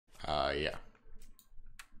Yeah.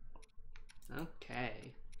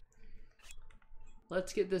 Okay.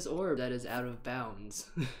 Let's get this orb that is out of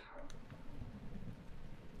bounds.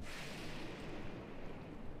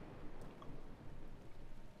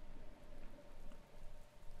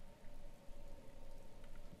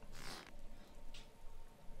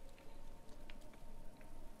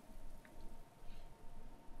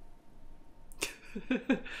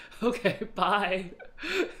 Okay, bye.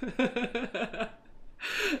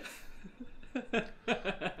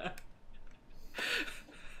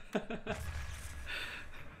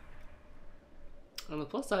 On the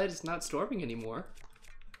plus side, it's not storming anymore.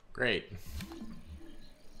 Great.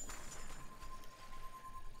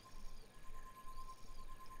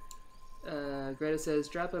 Greta says,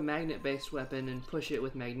 drop a magnet-based weapon and push it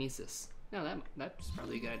with magnesis. No, that's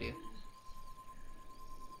probably a good idea.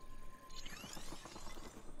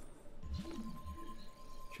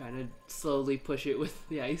 Trying to slowly push it with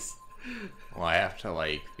the ice. Well, I have to,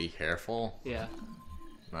 like, be careful. Yeah.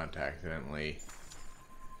 Not to accidentally...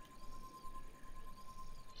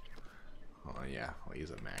 Oh, yeah. I'll use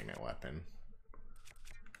a magnet weapon.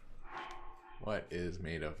 What is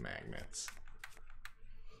made of magnets?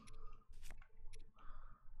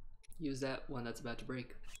 Use that one that's about to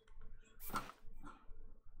break.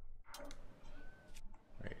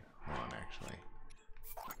 Wait, hold on, actually.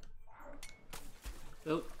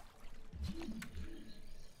 Oh.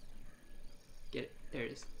 Get it. There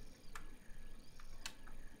it is.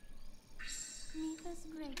 Neva's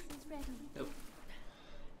grace is ready. Nope.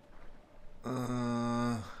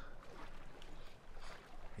 I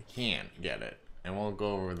can't get it. And won't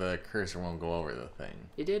go over the cursor, won't go over the thing.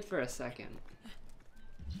 It did for a second.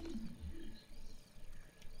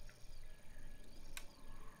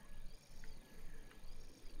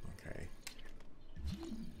 Okay.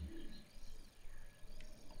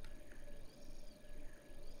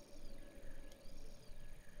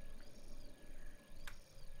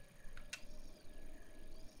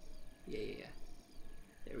 Yeah.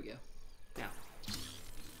 There we go. Now.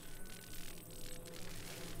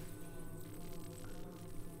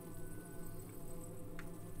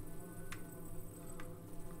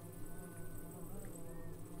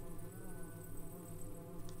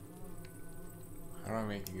 How do I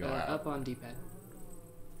make you go out? Up on D-pad.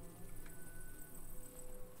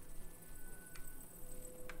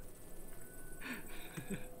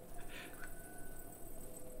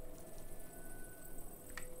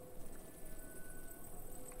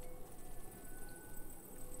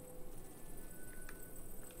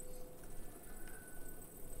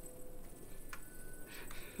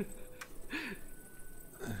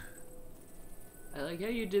 I like how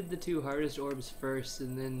you did the two hardest orbs first,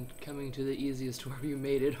 and then coming to the easiest orb, you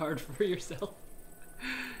made it hard for yourself.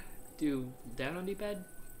 Do down on D-pad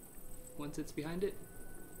once it's behind it.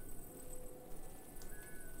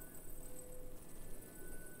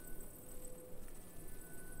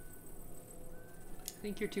 I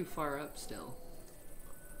think you're too far up still.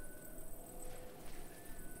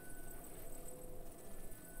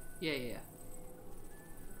 Yeah.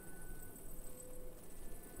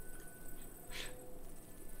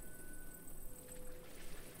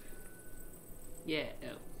 Yeah,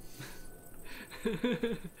 no.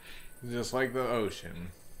 Just like the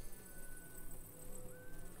ocean.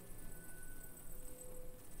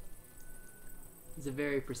 It's a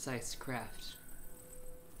very precise craft.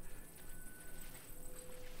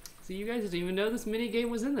 See, you guys didn't even know this mini game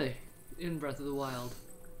was in Breath of the Wild.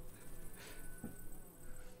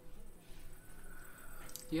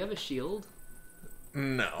 Do you have a shield?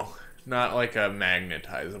 No, not like a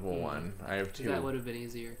magnetizable one. I have two. That would have been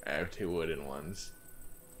easier. I have two wooden ones.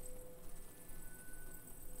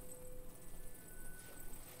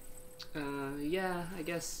 Yeah, I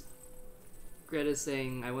guess Greta's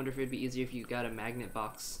saying, I wonder if it'd be easier if you got a magnet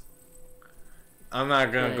box. I'm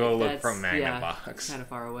not gonna go look for a That's- magnet yeah, box. kind of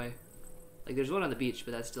far away. Like, there's one on the beach,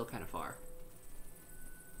 but that's still kind of far.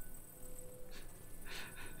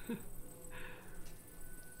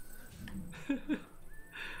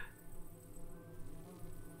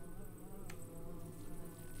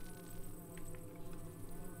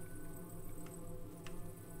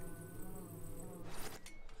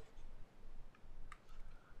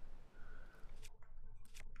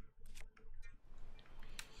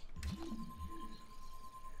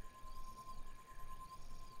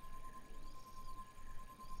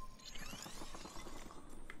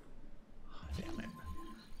 Damn it.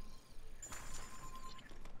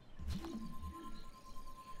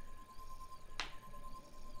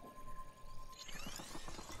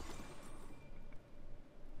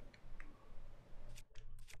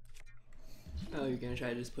 Oh, you're gonna try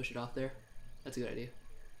to just push it off there? That's a good idea.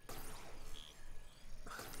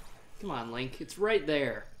 Come on, Link. It's right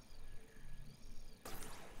there.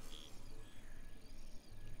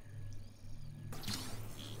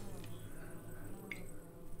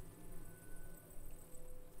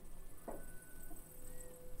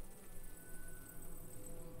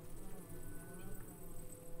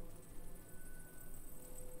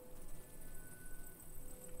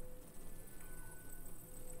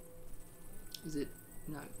 Is it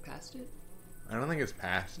not past it? I don't think it's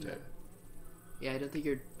past it. Yeah, I don't think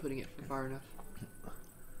you're putting it far enough.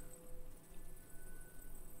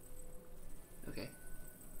 Okay.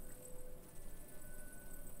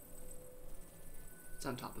 It's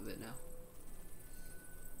on top of it now.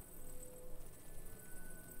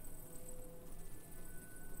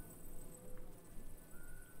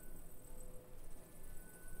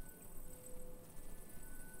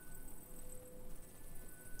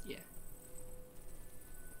 Yeah.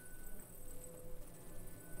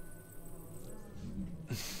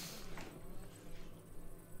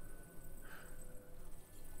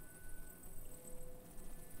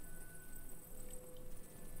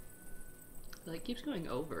 Like, keeps going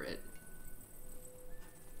over it.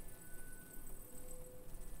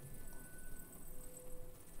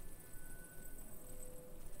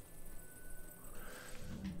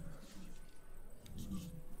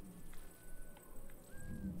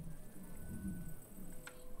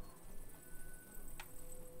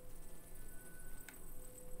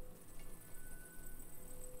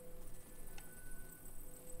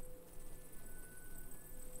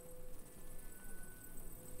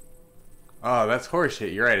 Oh, that's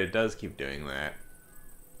horseshit. You're right. It does keep doing that.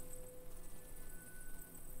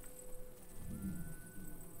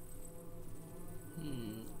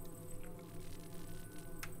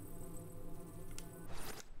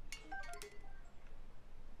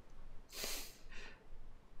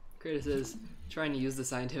 Kratos is trying to use the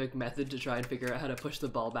scientific method to try and figure out how to push the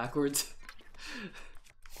ball backwards.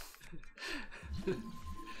 It's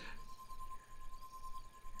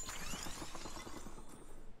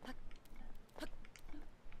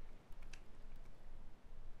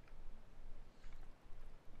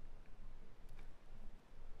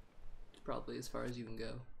probably as far as you can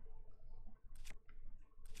go.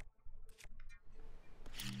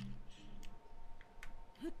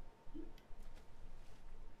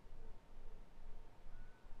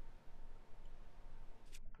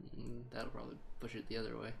 That'll probably push it the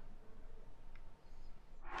other way.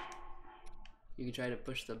 You can try to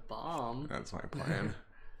push the bomb. That's my plan.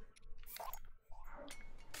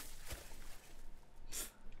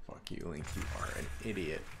 Fuck you, Link. You are an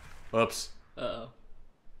idiot. Whoops. Uh-oh.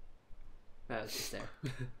 That was just there.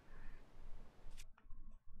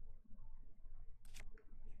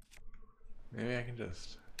 Maybe I can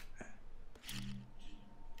just...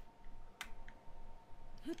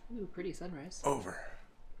 Ooh, pretty sunrise. Over.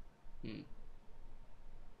 Hmm.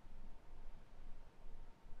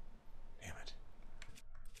 Damn it.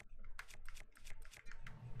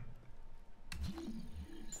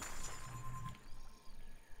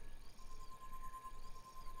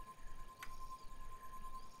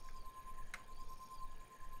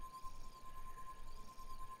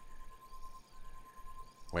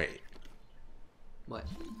 Wait. What?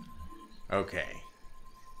 Okay.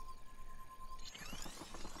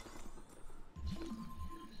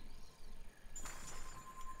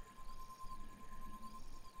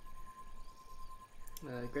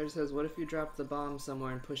 Greta says, what if you drop the bomb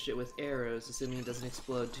somewhere and push it with arrows, assuming it doesn't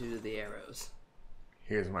explode to the arrows?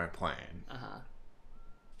 Here's my plan. Uh-huh.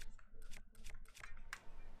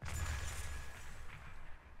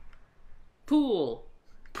 Pool!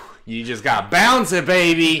 You just got bounce it,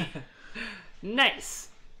 baby! Nice!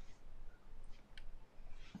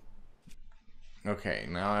 Okay,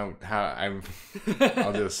 now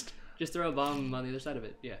I'll just... Just throw a bomb on the other side of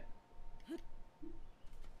it, yeah.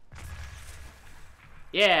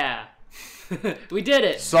 Yeah! We did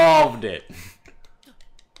it! Solved it!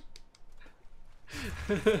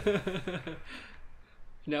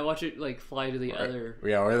 Now watch it, like, fly to the other...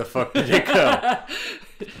 Yeah, where the fuck did it go?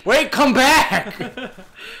 Wait, come back!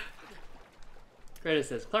 Greta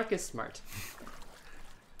says, Clark is smart.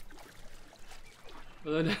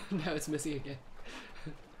 Well, now it's missing again.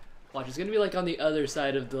 Watch, it's gonna be, like, on the other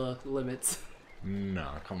side of the limits. No,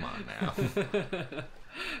 come on now.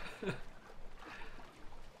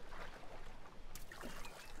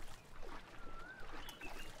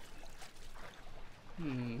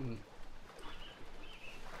 Hmm.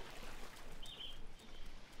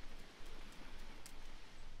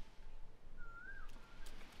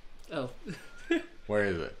 Oh. Where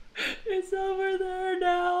is it? It's over there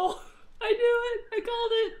now. I knew it. I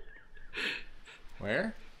called it.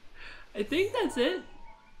 Where? I think that's it.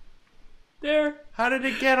 There. How did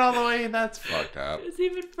it get all the way? That's fucked up. It's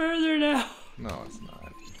even further now. No, it's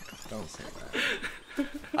not. Don't say that.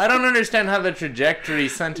 I don't understand how the trajectory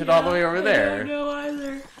sent it all the way over I there. don't know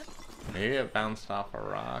either. Maybe it bounced off a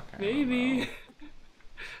rock. I don't Maybe. know.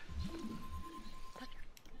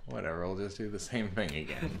 Whatever, we'll just do the same thing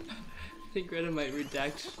again. I think Greta might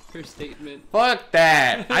redact her statement. Fuck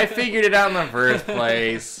that! I figured it out in the first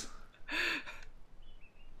place.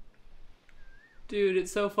 Dude,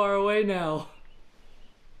 it's so far away now.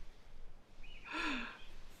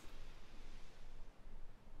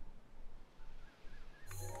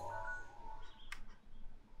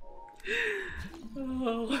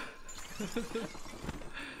 Oh.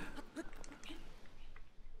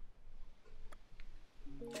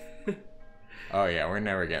 Oh yeah, we're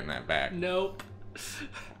never getting that back. Nope.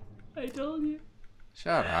 I told you.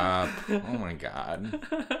 Shut up. Oh my god.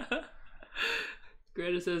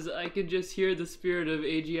 Greta says, I can just hear the spirit of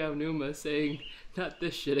A.G. Aonuma saying, not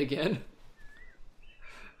this shit again.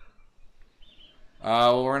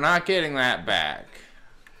 Well, we're not getting that back.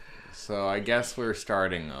 So I guess we're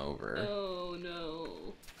starting over. Oh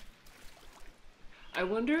no. I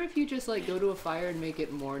wonder if you just like go to a fire and make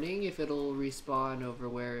it morning, if it'll respawn over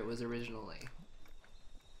where it was originally.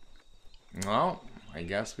 Well, I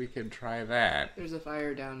guess we could try that. There's a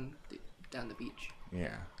fire down the beach.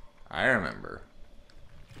 Yeah, I remember.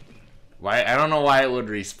 Why? I don't know why it would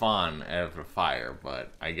respawn out of a fire,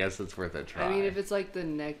 but I guess it's worth a try. I mean, if it's like the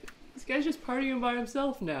next... This guy's just partying by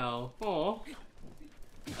himself now. Aw.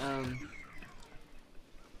 I'm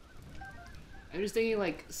just thinking,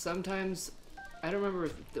 like, sometimes... I don't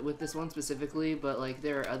remember with this one specifically, but, like,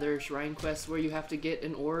 there are other shrine quests where you have to get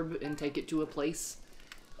an orb and take it to a place.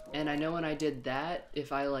 And I know when I did that,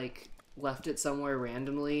 if I, like, left it somewhere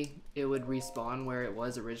randomly, it would respawn where it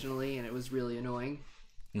was originally, and it was really annoying.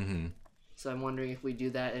 Mm-hmm. So I'm wondering if we do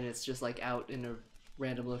that and it's just, like, out in a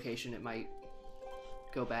random location, it might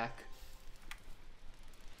go back.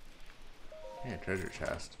 Yeah, treasure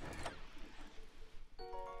chest.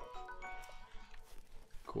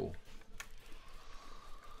 Cool.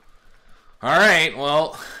 Alright,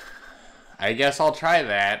 well, I guess I'll try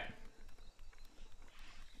that.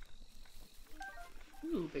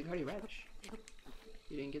 Ooh, big hardy radish.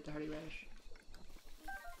 You didn't get the hardy radish.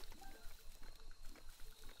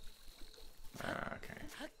 Okay.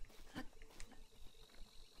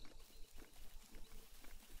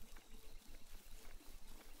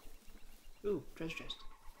 Ooh, treasure chest.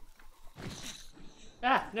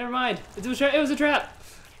 Ah, never mind. It was a trap.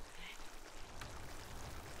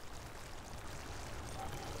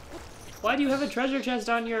 Why do you have a treasure chest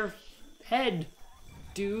on your head,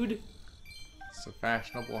 dude? It's a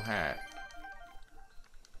fashionable hat.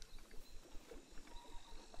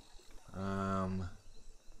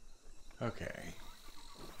 Okay.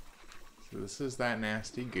 So this is that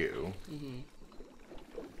nasty goo. Mm-hmm.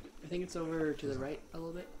 I think it's over to the right a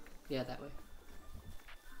little bit. Yeah, that way.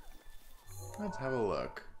 Let's have a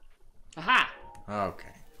look. Aha!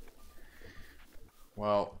 Okay.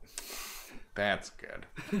 Well, that's good.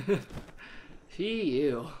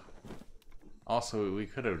 Phew. Also, we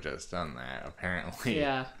could have just done that, apparently.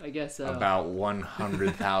 Yeah, I guess so. About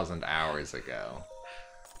 100,000 hours ago.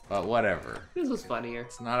 But whatever. This was funnier.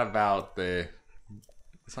 It's not about the...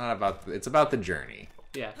 It's about the journey.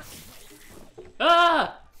 Yeah.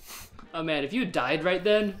 Ah! Oh man, if you died right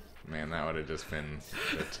then... Man, that would have just been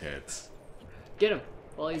the tits. Get him!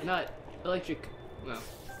 Well, he's not electric. No.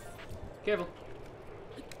 Careful.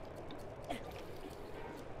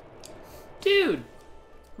 Dude!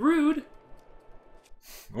 Rude!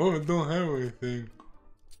 Oh, I don't have anything.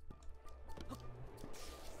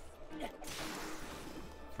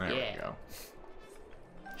 There Yeah. we go.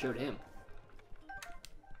 Showed him.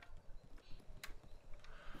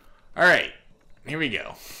 Alright, here we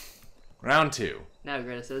go. Round 2. Now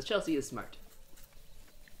Greta says Chelsea is smart.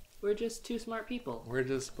 We're just two smart people. We're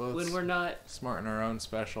just both When we're not... smart in our own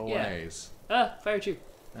special Yeah. ways. Ah, fire chew.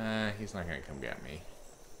 He's not gonna come get me.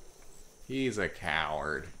 He's a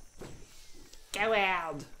coward. Go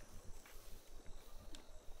out!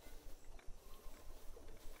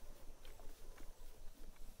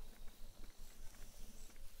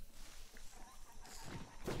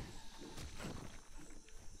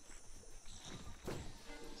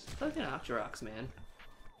 Fucking Octoroks, man.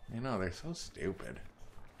 You know, they're so stupid.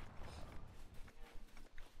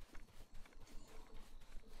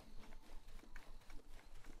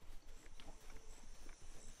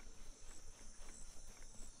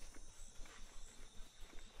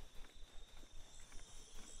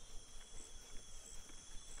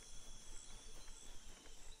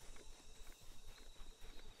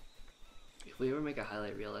 If we ever make a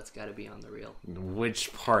highlight reel, that's got to be on the reel.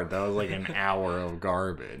 Which part? That was like an hour of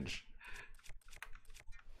garbage.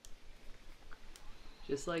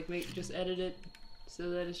 Just like just edit it so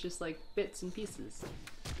that it's just like bits and pieces.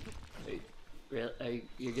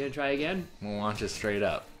 You're gonna try again? We'll launch it straight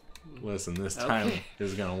up. Listen, this time Okay.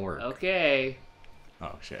 is gonna work. Okay.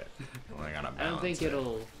 Oh shit! Well, I gotta balance I don't think it.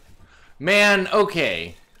 it'll. Man,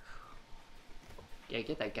 okay. Yeah,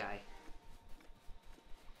 get that guy.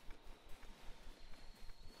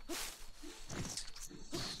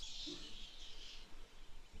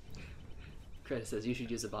 Greta says you should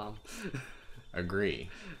use a bomb. Agree.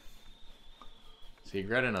 See,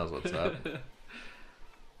 Greta knows what's up.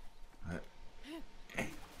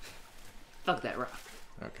 Fuck that rock.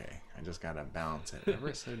 Okay, I just gotta balance it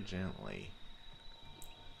ever so gently.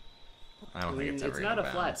 I don't think it's ever not gonna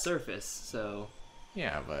a flat balance. surface, so.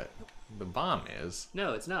 Yeah, but the bomb is.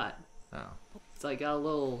 No, it's not. Oh, It's like got a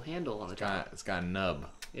little handle on the top. it's got a nub.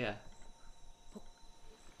 Yeah.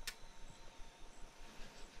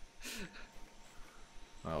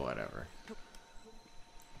 Oh, whatever.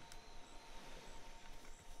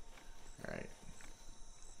 Alright.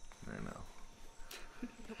 I don't know.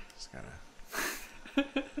 Just gotta...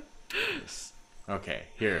 Okay,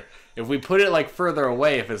 here. If we put it like further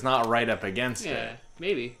away, if it's not right up against Yeah, it.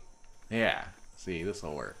 maybe. Yeah. See, this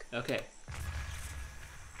will work. Okay.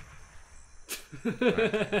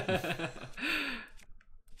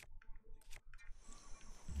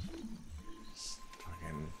 Just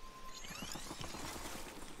fucking...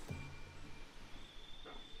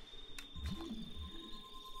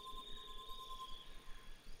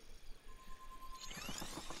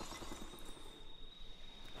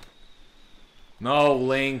 No,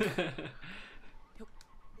 Link.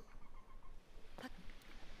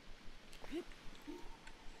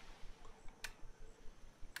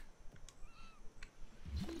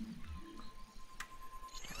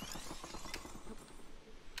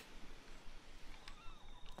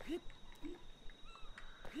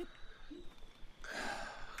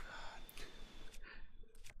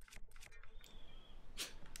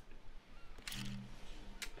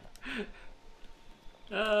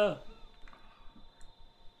 Oh.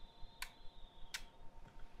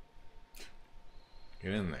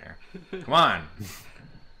 Get in there. Come on.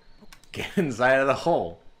 Get inside of the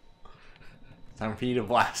hole. Time for you to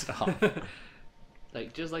blast off.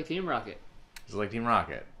 Like just like Team Rocket. Just like Team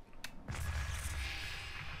Rocket.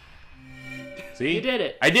 See? You did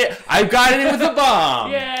it. I did. I got it in with the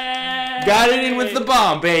bomb. Yay! Got it in with the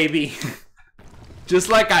bomb, baby. Just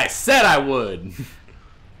like I said I would.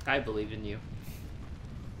 I believe in you.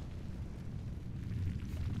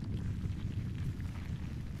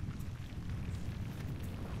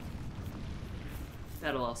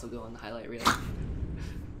 That'll also go on the highlight reel.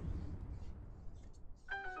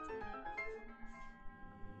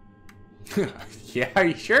 Yeah, are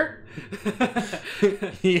you sure?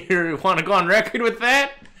 You want to go on record with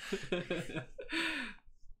that?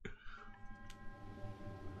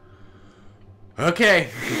 Okay.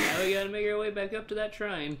 Now we gotta make our way back up to that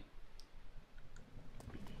shrine.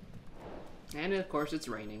 And of course it's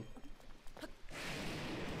raining.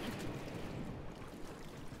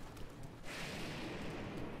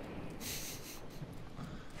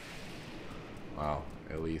 Wow,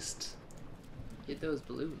 at least. Get those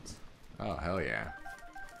balloons. Oh, hell yeah.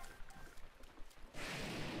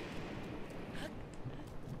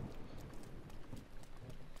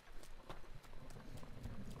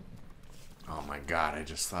 Oh my god, I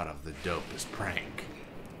just thought of the dopest prank.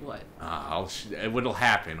 What? It'll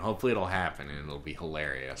happen. Hopefully it'll happen and it'll be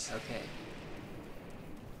hilarious. Okay.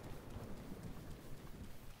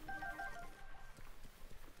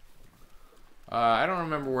 I don't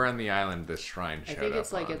remember where on the island this shrine showed I think up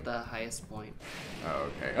it's like on. at the highest point. Oh,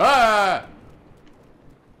 okay. Ah!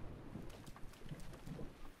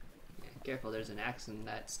 Yeah, careful, there's an axe in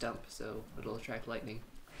that stump, so it'll attract lightning.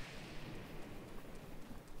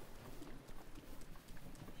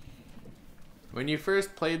 When you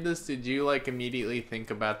first played this, did you like immediately think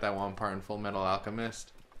about that one part in Full Metal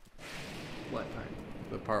Alchemist? What part?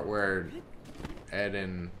 The part where Ed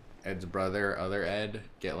and Ed's brother, other Ed,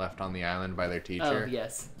 get left on the island by their teacher? Oh,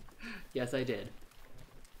 yes. Yes, I did.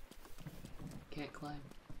 Can't climb.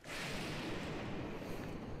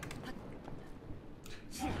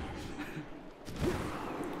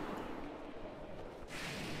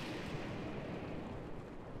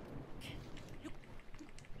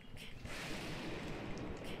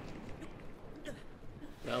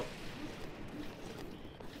 Well,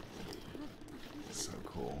 So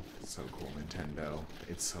cool. So cool, Nintendo.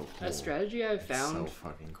 It's so cool. a strategy I It's found so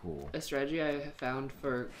fucking cool. a strategy I have found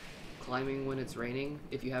for climbing when it's raining,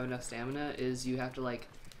 if you have enough stamina, is you have to like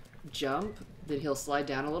jump, then he'll slide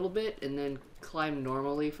down a little bit, and then climb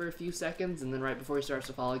normally for a few seconds, and then right before he starts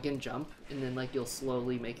to fall again, jump, and then like you'll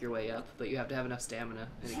slowly make your way up, but you have to have enough stamina,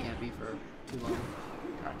 and it can't be for too long.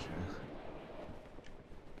 Gotcha.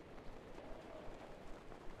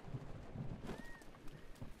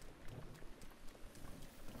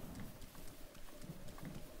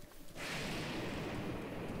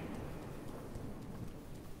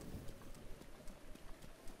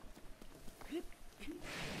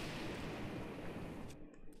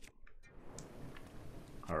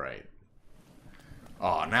 All right.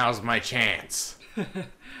 Oh, now's my chance. I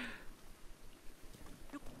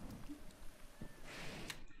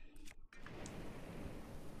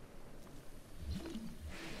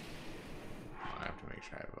have to make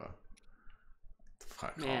sure I have a...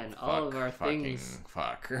 Fuck. Man, oh, all of our fucking things.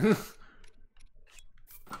 Fuck. You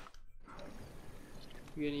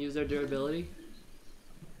gonna use our durability?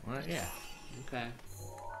 Well, yeah. Okay.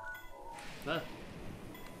 Ah.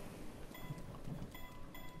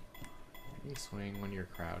 You swing when you're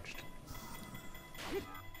crouched.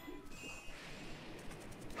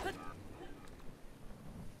 Not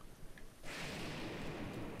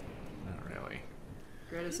really.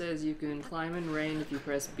 Greta says you can climb in rain if you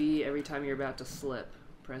press B every time you're about to slip.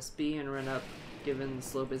 Press B and run up, given the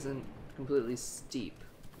slope isn't completely steep.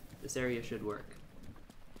 This area should work.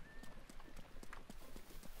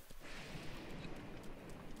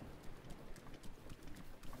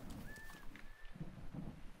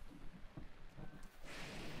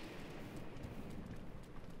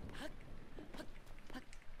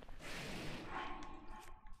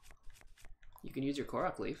 You can use your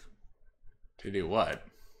Korok leaf To do what?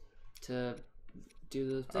 to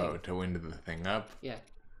do the thing. Oh, to wind the thing up? Yeah.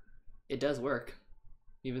 It does work.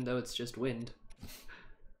 Even though it's just wind.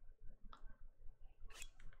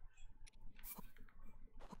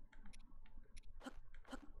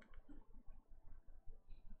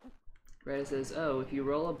 Reddit says, oh, if you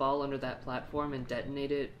roll a ball under that platform and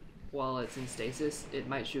detonate it while it's in stasis, it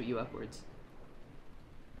might shoot you upwards.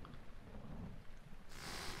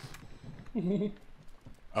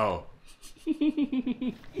 Oh.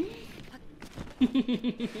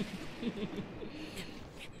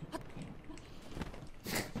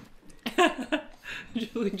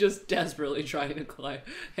 Julie just desperately trying to climb.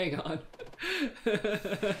 Hang on.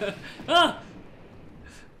 Ah!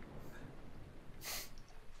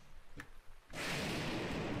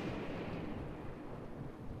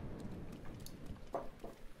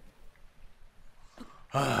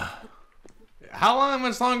 How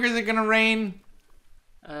much longer is it gonna rain?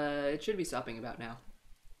 It should be stopping about now.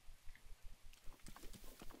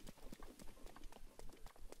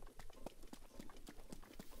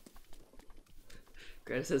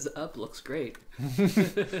 Greta says up looks great.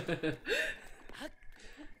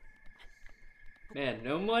 Man,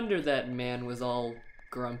 no wonder that man was all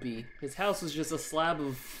grumpy. His house was just a slab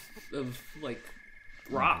of like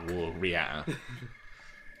rock. Well, yeah.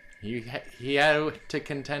 he had to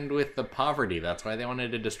contend with the poverty. That's why they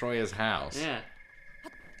wanted to destroy his house. Yeah.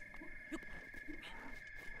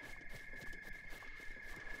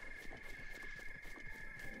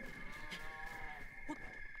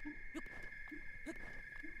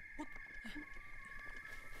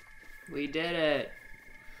 We did it.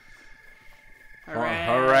 Hooray!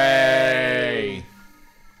 Hooray!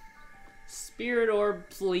 Spirit orb,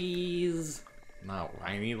 please. No,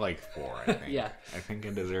 I need like 4, I think. Yeah. I think I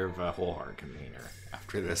deserve a whole heart container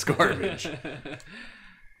after this garbage.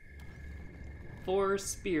 4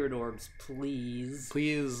 spirit orbs, please.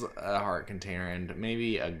 Please, a heart container and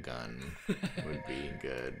maybe a gun would be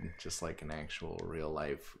good. Just like an actual real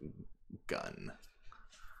life gun.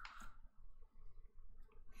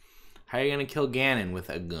 How are you gonna kill Ganon with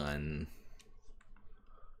a gun?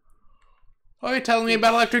 Oh, you're telling me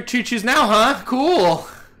about electric choo-choos now, huh? Cool!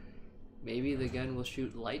 Maybe the gun will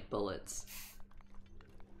shoot light bullets.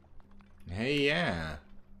 Hey, yeah.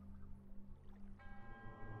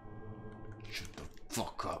 Shut the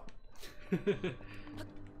fuck up.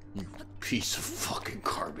 You piece of fucking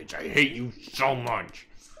garbage. I hate you so much.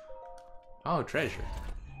 Oh, treasure.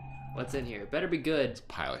 What's in here? Better be good.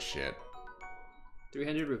 Pile of shit.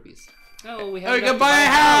 300 rupees. Oh, we have Oh, we enough can to buy a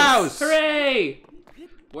house! Hooray!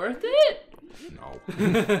 Worth it? No.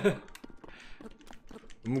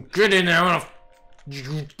 I'm kidding.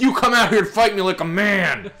 You come out here and fight me like a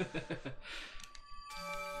man.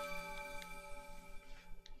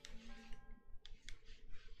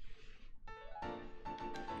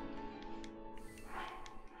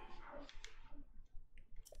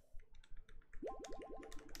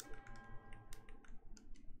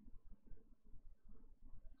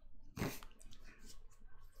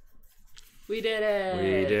 We did it!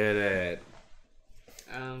 We did it.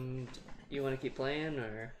 You want to keep playing,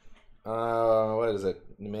 or? What is it?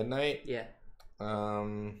 Midnight? Yeah. How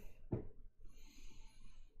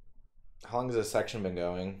long has this section been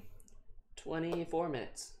going? 24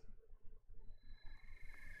 minutes.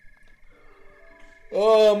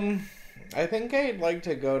 I think I'd like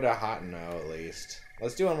to go to Hot No at least.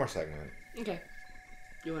 Let's do one more segment. Okay.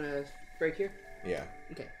 You want to break here? Yeah.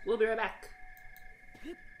 Okay. We'll be right back.